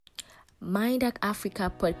Mind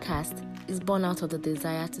Africa podcast is born out of the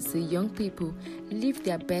desire to see young people live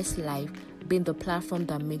their best life, being the platform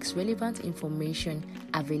that makes relevant information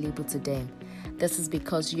available to them. This is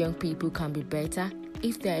because young people can be better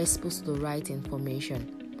if they are exposed to the right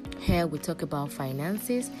information. Here we talk about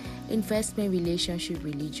finances, investment, relationship,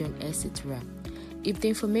 religion, etc. If the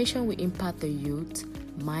information will impact the youth,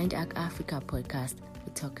 Mind Africa podcast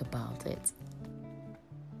will talk about it.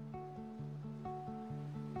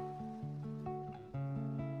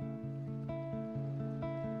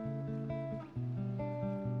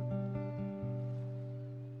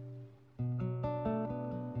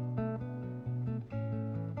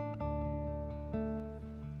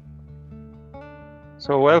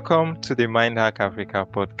 So welcome to the Mind Africa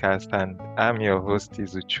podcast, and I'm your host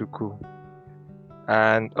Izuchukwu.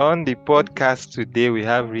 And on the podcast today we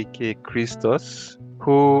have Rike Kristos,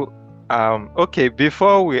 who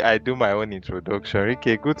before I do my own introduction,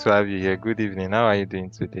 Rike, good to have you here. Good evening. How are you doing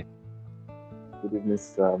today? Good evening,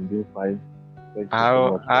 sir. I'm doing fine. Thank you How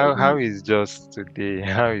so much. how is just today?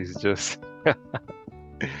 How is just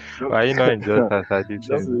why you not in just as I did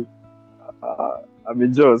just, I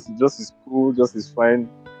mean, just is cool. Just is fine.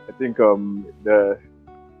 I think the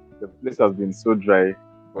place has been so dry,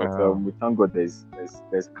 but we thank God there's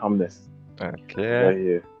calmness. Okay, Right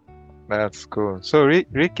here. that's cool. So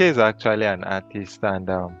Rike is actually an artist and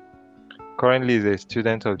currently is a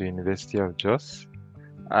student of the University of Jos.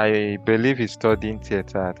 I believe he's studying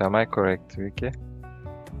theater. Am I correct, Rike?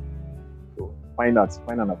 So, fine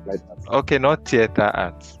and applied arts. Okay, not theater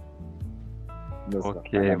arts. No,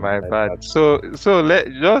 okay, my bad. Arts. So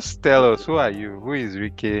just tell us, who are you? Who is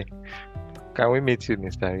Rike? Can we meet you,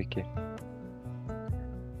 Mr. Rike?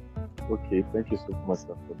 Okay, thank you so much,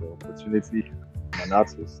 sir, for the opportunity. I'm an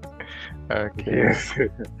artist. Okay.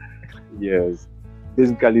 Yes.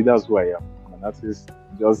 Basically, that's who I am. I'm an artist.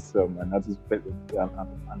 Just an artist,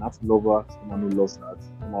 an art lover, someone who loves art,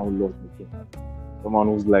 someone who loves making art, someone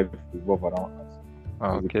whose life revolves around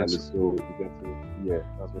art. Okay. So you get to,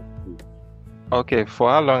 that's what it is. Okay, for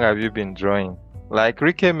how long have you been drawing? Like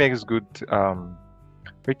Rike makes good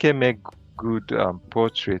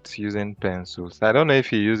portraits using pencils. I don't know if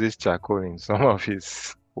he uses charcoal in some of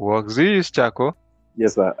his works. Do you use charcoal?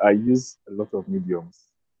 Yes, I use a lot of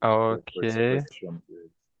mediums. Okay.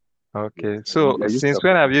 Okay. Yes, so since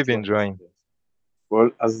when have you been drawing?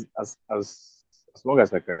 Well, as long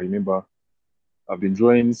as I can remember, I've been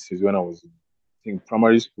drawing since when I was in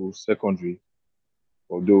primary school, secondary.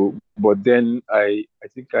 But then I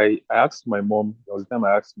think I asked my mom. There was a time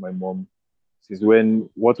I asked my mom, since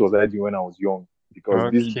what was I doing when I was young?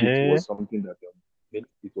 Because this gift was something that it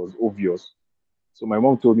was obvious. So my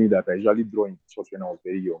mom told me that I usually draw in church when I was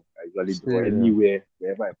very young. I usually draw anywhere,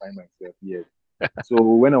 wherever I find myself. Yes. So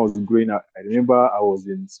when I was growing up, I remember I was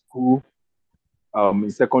in school.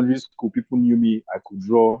 In secondary school, people knew me. I could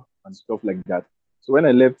draw and stuff like that. So when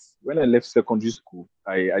I left secondary school,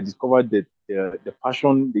 I discovered that the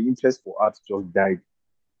passion, the interest for art just died.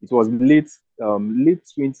 It was late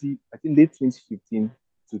 2015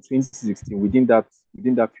 to 2016. Within that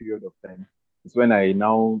period of time, it's when I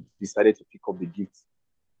now decided to pick up the gift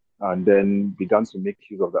and then began to make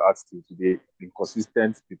use of the art till today. Be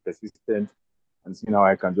consistent, be persistent, and see how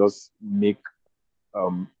I can just make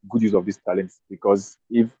good use of this talent. Because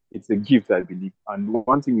if it's a gift, I believe, and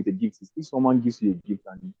one thing with a gift is if someone gives you a gift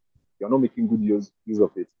and you're not making good use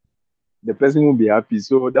of it, the person won't be happy.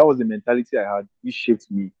 So that was the mentality I had, which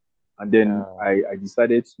shaped me. And then I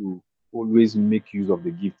decided to always make use of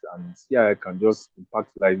the gift and see how I can just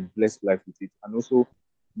impact life, bless life with it, and also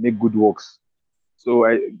make good works. So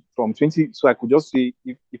I could just say,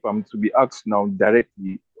 if I'm to be asked now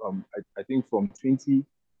directly, I think from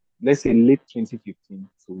let's say late 2015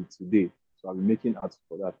 to today. So I've been making art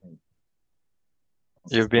for that time.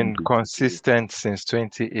 You've been consistent since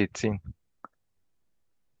 2018.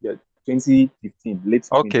 Yeah, 2015, late.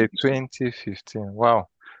 Okay, 2015. Wow.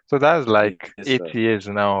 So that's like 8 years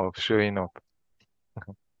now of showing up.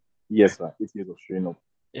 Yes, sir. 8 years of showing up.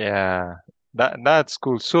 Yeah, that's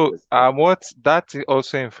cool. So, what that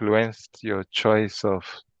also influenced your choice of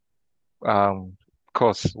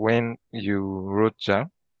course when you wrote JAM?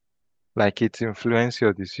 Like it influenced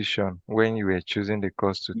your decision when you were choosing the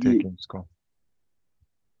course to take in school?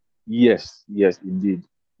 Yes, indeed.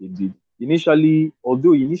 Initially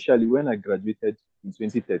when I graduated in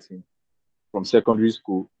 2013 from secondary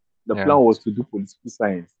school, the plan was to do political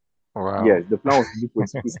science. Wow. Yes, the plan was to do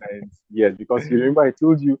political science. Yes, because you remember I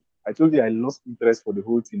told you I lost interest for the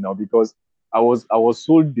whole thing now because I was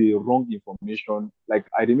sold the wrong information. Like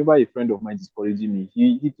I remember a friend of mine discouraging me.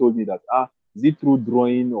 He told me that Is it through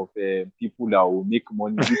drawing of people that will make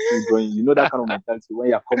money? Is it through drawing? You know that kind of mentality when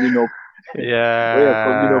you're coming up, when you're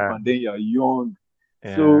coming up Yeah. and then you're young.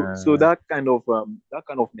 So Yeah. that kind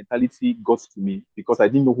of mentality got to me because I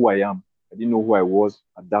didn't know who I am. I didn't know who I was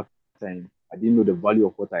at that time. I didn't know the value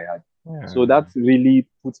of what I had. So Yeah. that really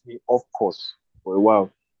put me off course for a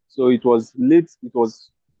while. So it was late. It was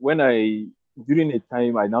when I during a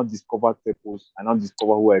time I now discovered purpose. I now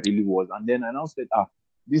discovered who I really was, and then I now said,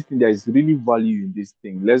 this thing there is really value in this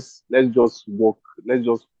thing. Let's just work. Let's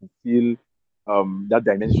just fulfill that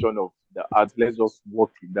dimension of the art. Let's just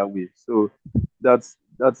work in that way. So that's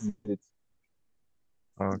it.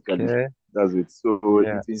 Basically, Okay. that's it. So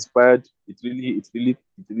Yeah. it inspired. It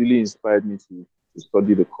really inspired me to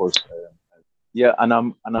study the course. Yeah, and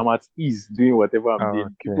I'm at ease doing whatever I'm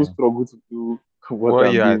doing. People Okay. struggle to do what What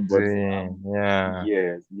I'm you are doing, but doing, yeah.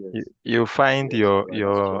 yes, You yes, you find yes. your So I don't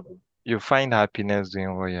your struggle. you find happiness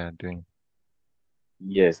doing what you are doing.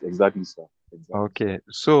 Yes, exactly, sir. Exactly, sir. Okay.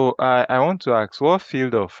 So I want to ask, what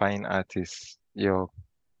field of fine art is your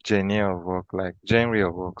genre of work, like genre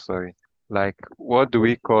of work, sorry. Like what do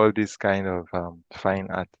we Okay, call this kind of fine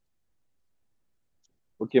art?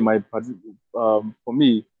 okay. For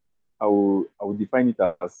me, I will define it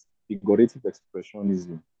as figurative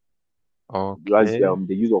expressionism. That's Okay.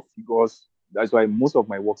 the use of figures. That's why most of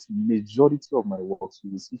my works, majority of my works,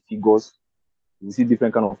 you will see figures. You will see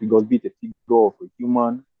different kind of figures, be it a figure of a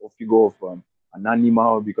human or figure of an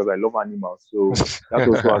animal, because I love animals. So that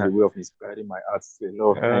also has a way of inspiring my art a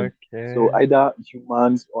lot of time. So Okay. either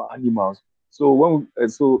humans or animals. So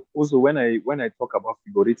so also when I talk about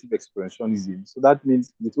figurative expressionism, so that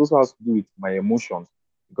means it also has to do with my emotions,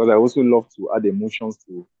 because I also love to add emotions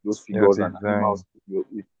to those Your figures and design. animals.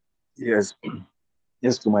 Yes,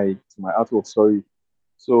 yes, to my artwork. Sorry.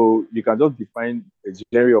 So you can just define a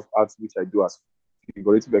genre of art which I do as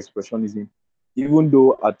figurative expressionism. Even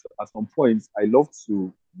though at some points I love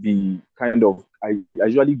to be kind of I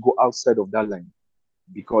usually go outside of that line,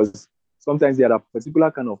 because sometimes there are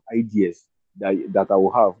particular kind of ideas that I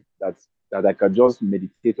will have that I can just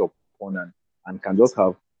meditate upon and can just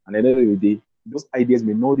have. And at the end of the day, those ideas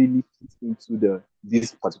may not really fit into the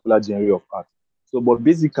this particular genre of art. So, but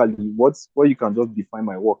basically, what you can just define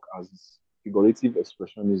my work as figurative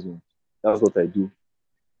expressionism. That's what I do.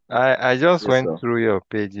 I just Yes, went sir. through your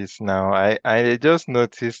pages now. I just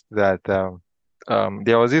noticed that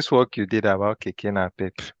there was this work you did about Keke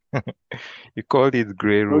Napep. You called it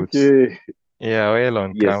Grey Roots. Okay. Yeah, oil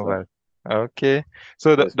on Yes, sir. canvas. Okay.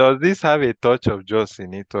 So th Yes, sir. does this have a touch of Joss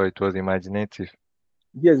in it, or it was imaginative?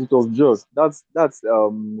 Yes, it was just that's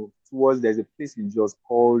towards there's a place in just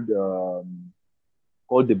called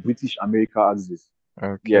the British America Axis.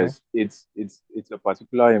 Okay. Yes, it's a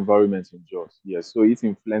particular environment in Jos. Yes, so it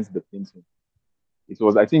influenced the painting. It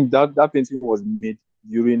was, I think that painting was made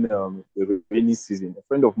during the rainy season. A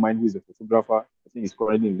friend of mine who is a photographer, I think he's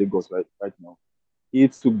currently in Lagos right now. He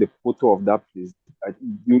took the photo of that place. I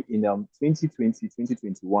think in 2020,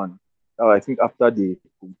 2021. I think after the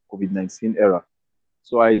COVID-19 era.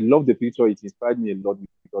 So I love the picture. It inspired me a lot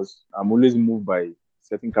because I'm always moved by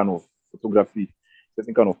certain kind of photography,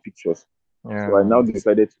 certain kind of pictures. So I now Yeah.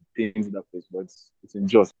 decided to paint that place, but it's in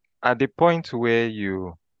Jos. At the point where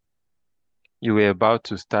you were about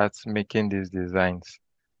to start making these designs,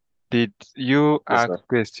 did you Yes, ask sir.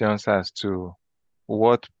 questions as to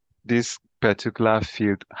what this particular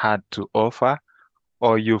field had to offer,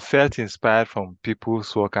 or you felt inspired from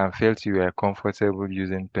people's work and felt you were comfortable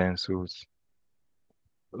using pencils?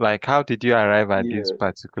 Like, how did you arrive at this Yeah.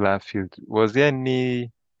 particular field? Was there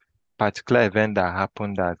any particular event that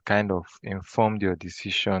happened that kind of informed your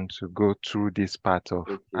decision to go through this part of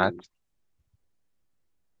art?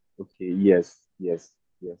 Okay. Okay. Yes. Yes.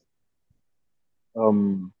 Yes.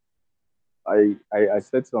 Um. I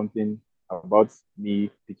said something about me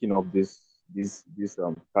picking up this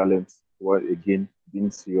talent, while again being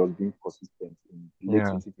serious, being consistent in late Yeah,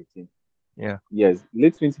 2015. yeah, Yes,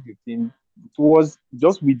 late 2015. Towards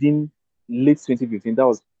just within late 2015. That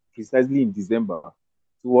was precisely in December.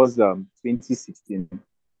 Towards 2016.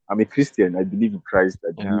 I'm a Christian. I believe in Christ.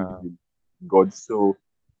 I believe yeah, in God. So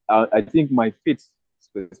I think my faith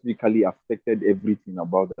specifically affected everything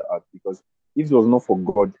about the art, because if it was not for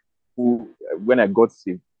God, who when I got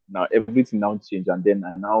saved, now everything now changed, and then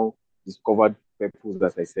I now discovered purpose,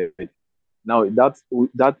 as I said. Now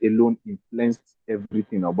that alone influenced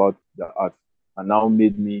everything about the art, and now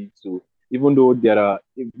made me to, even though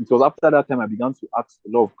it was after that time I began to ask a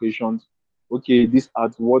lot of questions. Okay, this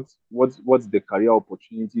art, what's the career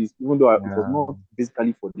opportunities? Even though it was yeah, not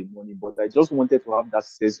basically for the money, but I just wanted to have that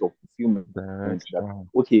sense of fulfillment, that direction.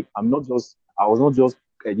 okay, I was not just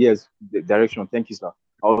yes, the direction. Thank you, sir.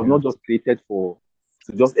 I was Yeah. not just created for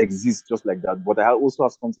to just exist just like that, but I also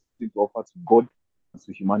have something to offer to God and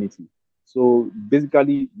to humanity. So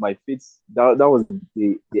basically, my faith that was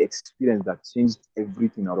the experience that changed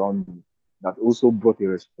everything around me. That also brought a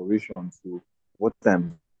restoration to what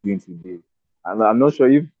I'm doing today. And I'm not sure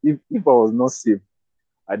if I was not saved,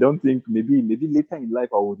 I don't think maybe later in life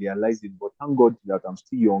I will realize it. But thank God that I'm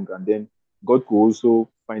still young, and then God could also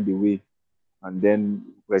find a way and then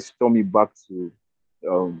restore me back to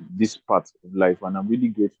this part of life. And I'm really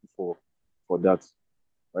grateful for that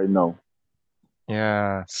right now.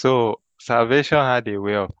 Yeah. So salvation had a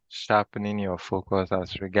way of sharpening your focus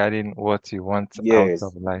as regarding what you want out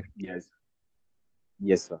of Yes, life. yes,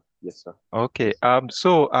 yes, sir. Yes, sir. Okay. Yes.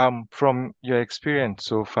 From your experience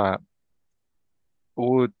so far,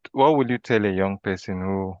 what would you tell a young person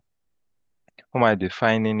who might be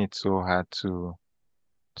finding it so hard to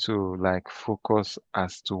like focus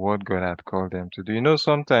as to what God had called them to do? You know,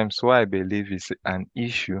 sometimes what I believe is an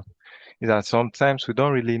issue is that sometimes we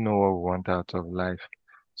don't really know what we want out of life.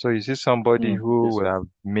 So you see somebody who Yes, would sir. have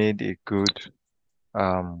made a good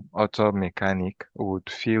auto mechanic would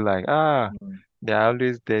feel like, Mm, they are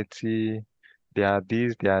always dirty, they are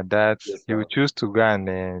this, they are that. yes, He sir. would choose to go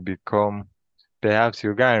and become, perhaps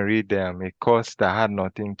you go and read a course that had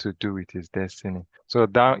nothing to do with his destiny. So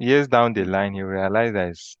years down the line, he realized that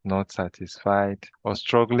he's not satisfied or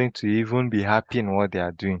struggling to even be happy in what they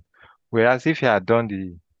are doing. Whereas if he had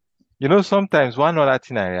done sometimes one other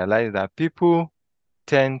thing I realized that people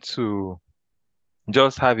tend to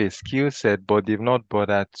just have a skill set, but they've not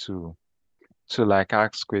bothered to like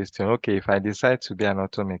ask question. Okay, if I decide to be an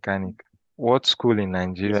auto mechanic, what school in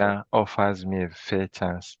Yes, sir. Nigeria offers me a fair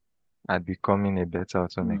chance at becoming a better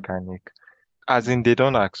auto Mm, mechanic? As mm, in, they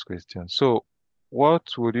don't ask questions. So, what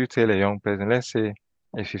would you tell a young person? Let's say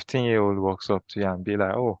a 15-year-old walks up to you and be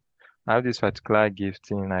like, "Oh, I have this particular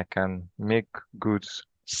gifting. I can make good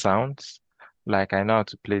sounds. Like I know how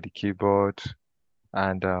to play the keyboard,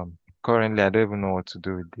 and currently I don't even know what to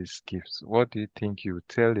do with these gifts." What do you think you would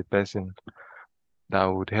tell the person that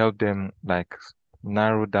would help them like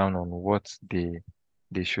narrow down on what they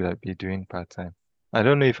should be doing part time? I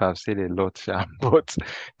don't know if I've said a lot, Sha, but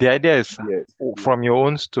the idea is yes. Yes. from your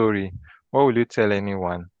own story, what will you tell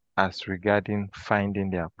anyone as regarding finding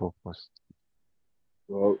their purpose?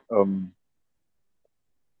 Well,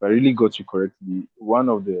 if I really got you correctly,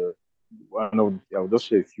 I'll just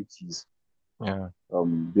share a few keys Yeah,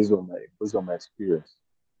 based on my experience,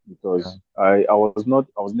 yeah, because I was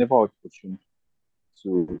never opportune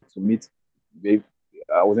to meet they,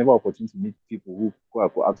 I was never opportune to meet people who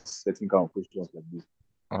could ask certain kind of questions like this,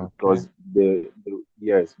 okay, because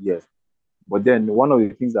yes, yes. But then one of the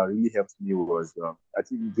things that really helped me was, I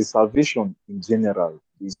think, the salvation in general,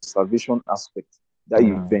 the salvation aspect, that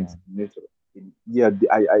event mm, in nature. Yeah,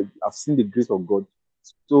 I've seen the grace of God.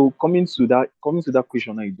 So coming to that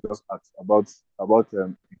question that you just asked about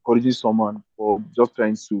encouraging someone, or just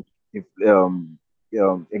trying to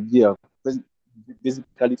yeah,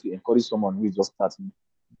 basically to encourage someone who is just starting.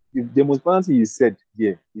 The most important thing you said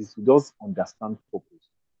here is to just understand purpose.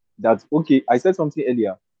 That, okay, I said something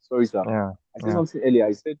earlier. Sorry, sir. yeah, I said yeah, something earlier.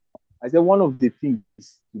 I said one of the things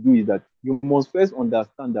to do is that you must first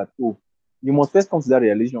understand that, you must first come to that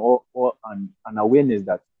realization, or an awareness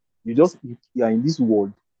that you are in this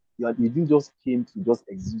world. You didn't just came to just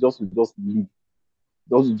exist, just to just live,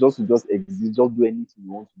 just exist, just do anything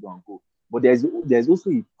you want to do and go. But there's also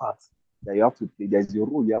a part that you have to play. There's a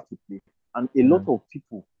role you have to play, and a lot yeah, of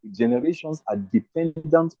people, generations, are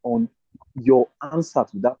dependent on your answer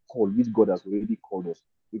to that call which God has already called us.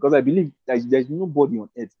 Because I believe there's nobody on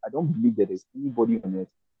earth. I don't believe that there's anybody on earth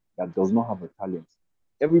that does not have a talent.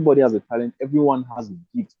 Everybody has a talent. Everyone has a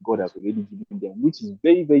gift God has already given them, which is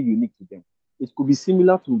very, very unique to them. It could be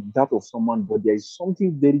similar to that of someone, but there is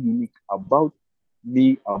something very unique about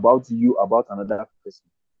me, about you, about another person.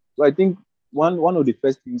 So I think one of the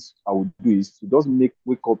first things I would do is to just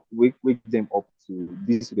wake them up to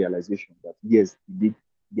this realization that, yes, indeed,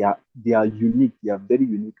 they are unique, they are very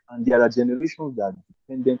unique, and there are generations that are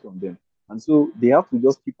dependent on them. And so they have to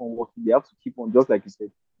just keep on working, they have to keep on, just like you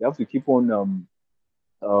said, they have to keep on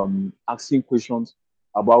asking questions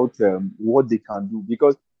about what they can do.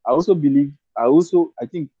 Because I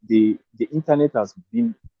think the internet has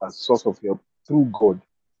been a source of help through God.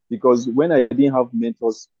 Because when I didn't have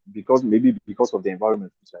mentors, because of the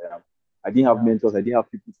environment which I didn't have yeah. mentors, I didn't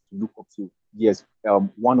have people to look up to. Yes,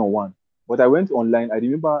 one on one. But I went online. I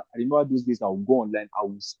remember those days I would go online, I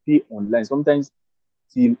would stay online. Sometimes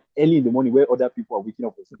till early in the morning, where other people are waking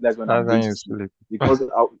up. That's when I'm That's going when to you sleep. sleep. Because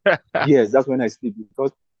yes, that's when I sleep.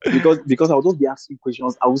 Because because I'll just be asking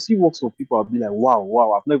questions. I will see works of people. I'll be like,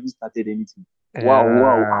 wow, I've never even started anything. Wow,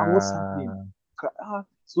 what's happening? Yeah.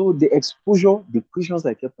 So the exposure, the questions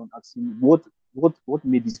I kept on asking, what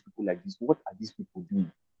made these people like this? What are these people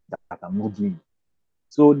doing that I'm not doing?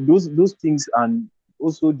 So those things, and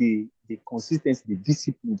also the consistency, the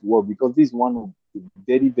discipline to work, because this is one of the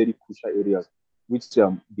very very crucial areas which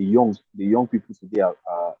the young people today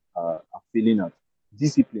are failing at.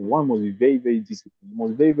 Discipline. One must be very very disciplined. You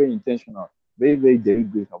must be very very intentional, very very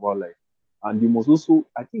deliberate about life, and you must also.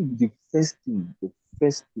 I think the first thing is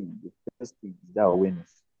that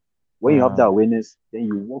awareness. When you have that Mm, awareness, then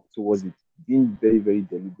you work towards it, being very very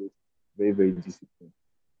deliberate, very very disciplined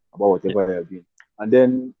about y- whatever you're doing. And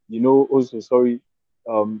then, also sorry,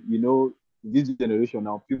 this generation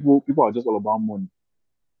now, people are just all about money.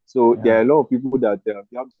 So there yeah. are a lot of people that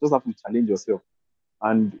just have to challenge yourself.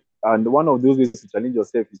 And one of those ways to challenge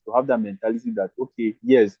yourself is to have that mentality that, okay,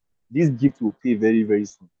 yes, this gift will pay very, very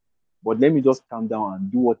soon. But let me just calm down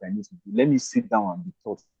and do what I need to do. Let me sit down and be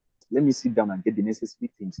taught. Let me sit down and get the necessary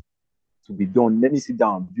things to be done. Let me sit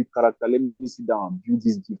down and build character. Let me sit down and build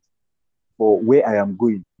this gift for where I am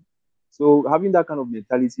going. So having that kind of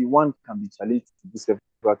mentality, one can be challenged to do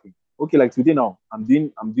several things. Okay, like today now, I'm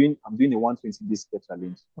doing a 120 day step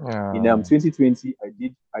challenge. In Yeah. 2020,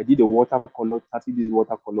 I did a watercolor 30 days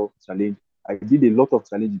watercolor challenge. I did a lot of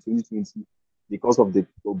challenge in 2020 because of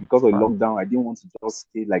Wow. lockdown. I didn't want to just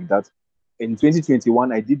stay like that. In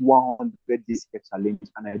 2021, I did 100 days step challenge,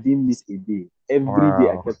 and I didn't miss a day. Every day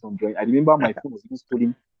I Wow. kept on drawing. I remember my phone was even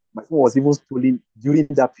stolen. My phone was even stolen during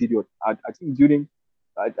that period. I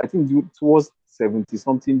think towards 70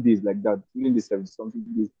 something days like that, during the 70 something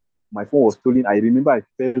days, my phone was stolen. I remember I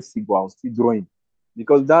felt sick, but I was still drawing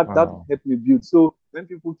because that Wow. helped me build. So when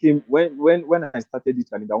people came, when I started this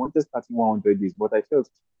challenge, I wanted starting 100 days, but I felt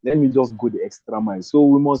let me just go the extra mile. So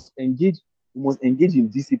we must engage in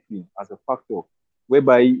discipline as a factor,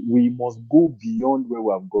 whereby we must go beyond where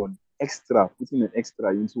we have gone, putting an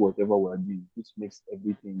extra into whatever we're doing, which makes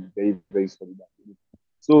everything very, very solid.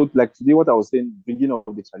 So, like today, what I was saying, bringing up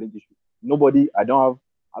the challenge issue. Nobody, I don't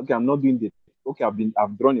have. Okay, I'm not doing this. Okay,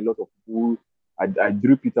 I've drawn a lot of people. I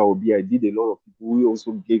drew Peter Obi. I did a lot of people who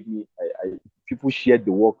also gave me. People shared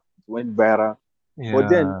the work. It went viral. But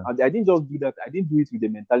then Yeah. I didn't just do that. I didn't do it with the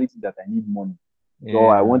mentality that I need money. So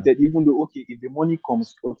I Yeah. wanted, even though, okay, if the money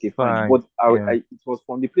comes, okay, fine. Fine. But Yeah. it was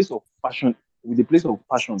from the place of passion, with the place of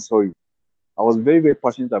passion. Sorry, I was very, very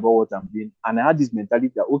passionate about what I'm doing. And I had this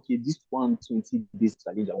mentality that, okay, this 120 days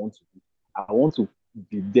challenge I want to do, I want to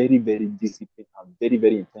be very, very disciplined and very,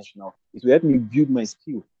 very intentional. It will help me build my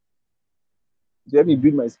skill. It will help me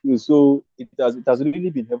build my skills. So it has really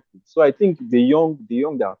been helpful. So I think the young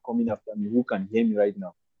that are coming after me who can hear me right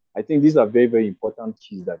now, I think these are very, very important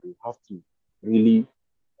keys that they really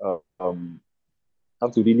uh, um,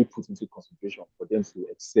 have to really put into consideration for them to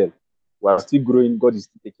excel. We are still growing. God is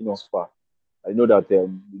still taking us far. I know that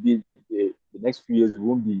maybe the next few years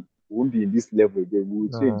we won't be in this level again. We will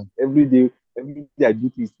change Mm. every day. Every day I do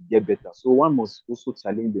things to get better. So one must also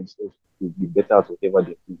challenge themselves to be better at whatever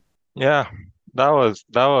they do. Yeah. That was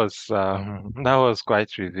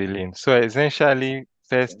quite revealing. So essentially,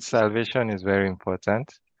 first Thank you. salvation is very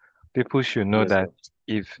important. People should know Yes, that sir.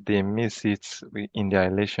 if they miss it in their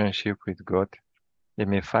relationship with God, they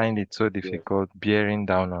may find it so Yes, difficult bearing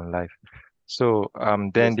down on life. So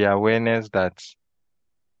then yes, the sir. awareness that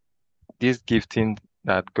this gifting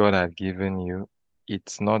that God has given you,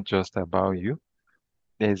 it's not just about Yes, you.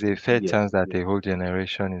 There's a fair chance that yes. a whole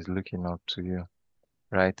generation is looking up to you,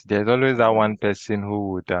 right? There's always that Exactly, one sir. person who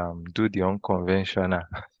would do the unconventional.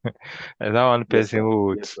 There's that one Yes, person sir. who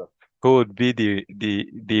would Yes, sir. be the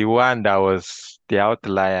one that was the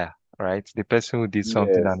outlier, right? The person who did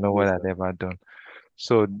something that Yes, no one yes, had sir. ever done.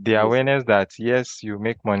 So the Yes, sir. awareness that yes, you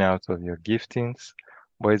make money out of your giftings,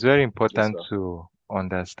 but it's very Yes, important sir. to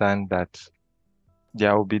understand that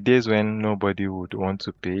there will be days when nobody would want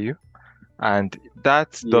to pay you. And that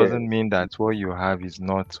doesn't Yes. mean that what you have is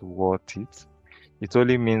not worth it. It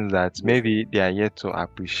only means that Yes, sir. maybe they are yet to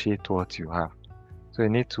appreciate what you have. So you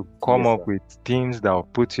need to come Yes, up sir. with things that will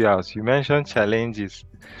put you out. You mentioned challenges.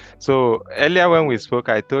 So earlier when we Yes. spoke,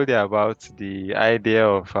 I told you about the idea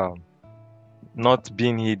of not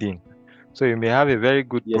being hidden. So you may have a very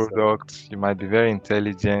good Yes, sir. product, you might be very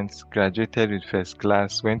intelligent, graduated with first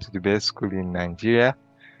class, went to the best school in Nigeria,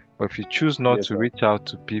 but if you choose not Yes, to sir. reach out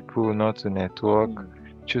to people, not to network, Mm.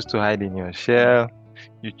 choose to hide in your Mm. shell,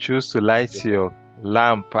 you choose to light Yes, sir. your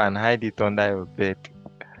lamp and hide it under your bed.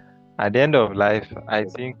 At the end of life, I Yes,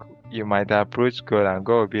 think sir. you might approach God and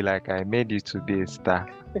God will be like, I made you to be a star.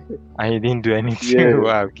 And you didn't do anything Yeah. with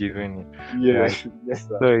what I've given you. Right? Yes. Yes,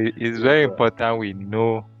 sir. So it's Yes, very sir. important we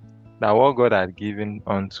know that what God has given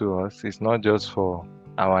unto us is not just for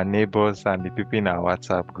our neighbors and the people in our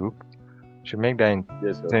WhatsApp group. We should make that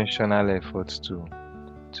Yes, sir. intentional efforts to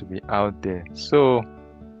be out there. So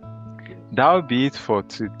Yes. that'll be it for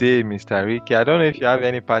today, Mr. Rike. I don't know if you have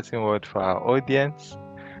any parting word for our audience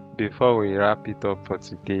before we wrap it up for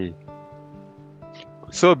today.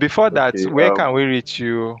 So before that, Okay. where can we reach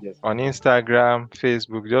you? Yes. On Instagram,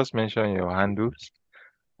 Facebook? Just mention your handles.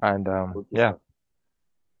 And Okay, yeah. sir.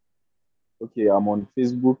 Okay, I'm on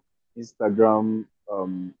Facebook, Instagram.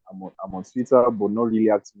 I'm on Twitter, but not really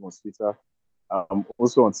active on Twitter. I'm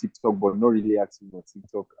also on TikTok, but not really active on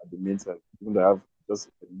TikTok at the meantime. Even though I have just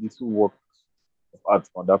a little work of art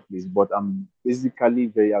on that place, but I'm basically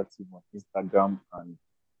very active on Instagram and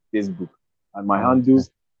Facebook. And my Okay.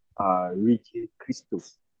 handles are Rike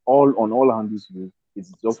Kristos. All handles,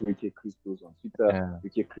 it's just Rike Kristos on Twitter, Yeah.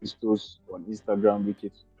 Rike Kristos on Instagram,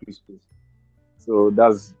 Rike Kristos. So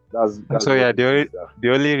that's So what yeah, it is. the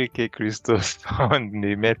only Rike Kristos on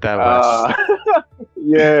the metaverse. Uh,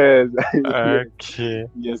 yes, yes, Okay.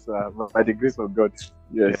 yes, by the grace of God.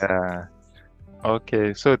 Yes. Yeah.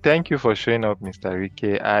 Okay. So thank you for showing up, Mr.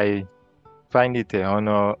 Rike. I find it an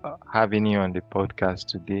honor having you on the podcast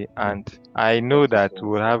today, and I know Thank you that so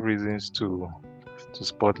we'll much. have reasons to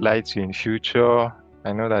spotlight you in future.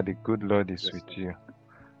 I know that the good Lord is Yes, with sir. you,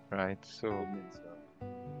 right? So Amen, sir.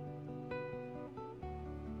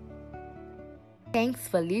 Thanks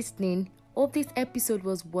for listening. Hope this episode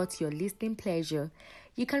was worth your listening pleasure.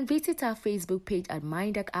 You can visit our Facebook page at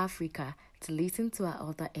Mindac Africa to listen to our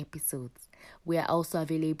other episodes. We are also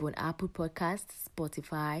available on Apple Podcasts,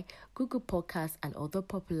 Spotify, Google Podcasts, and other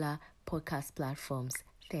popular podcast platforms.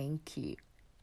 Thank you.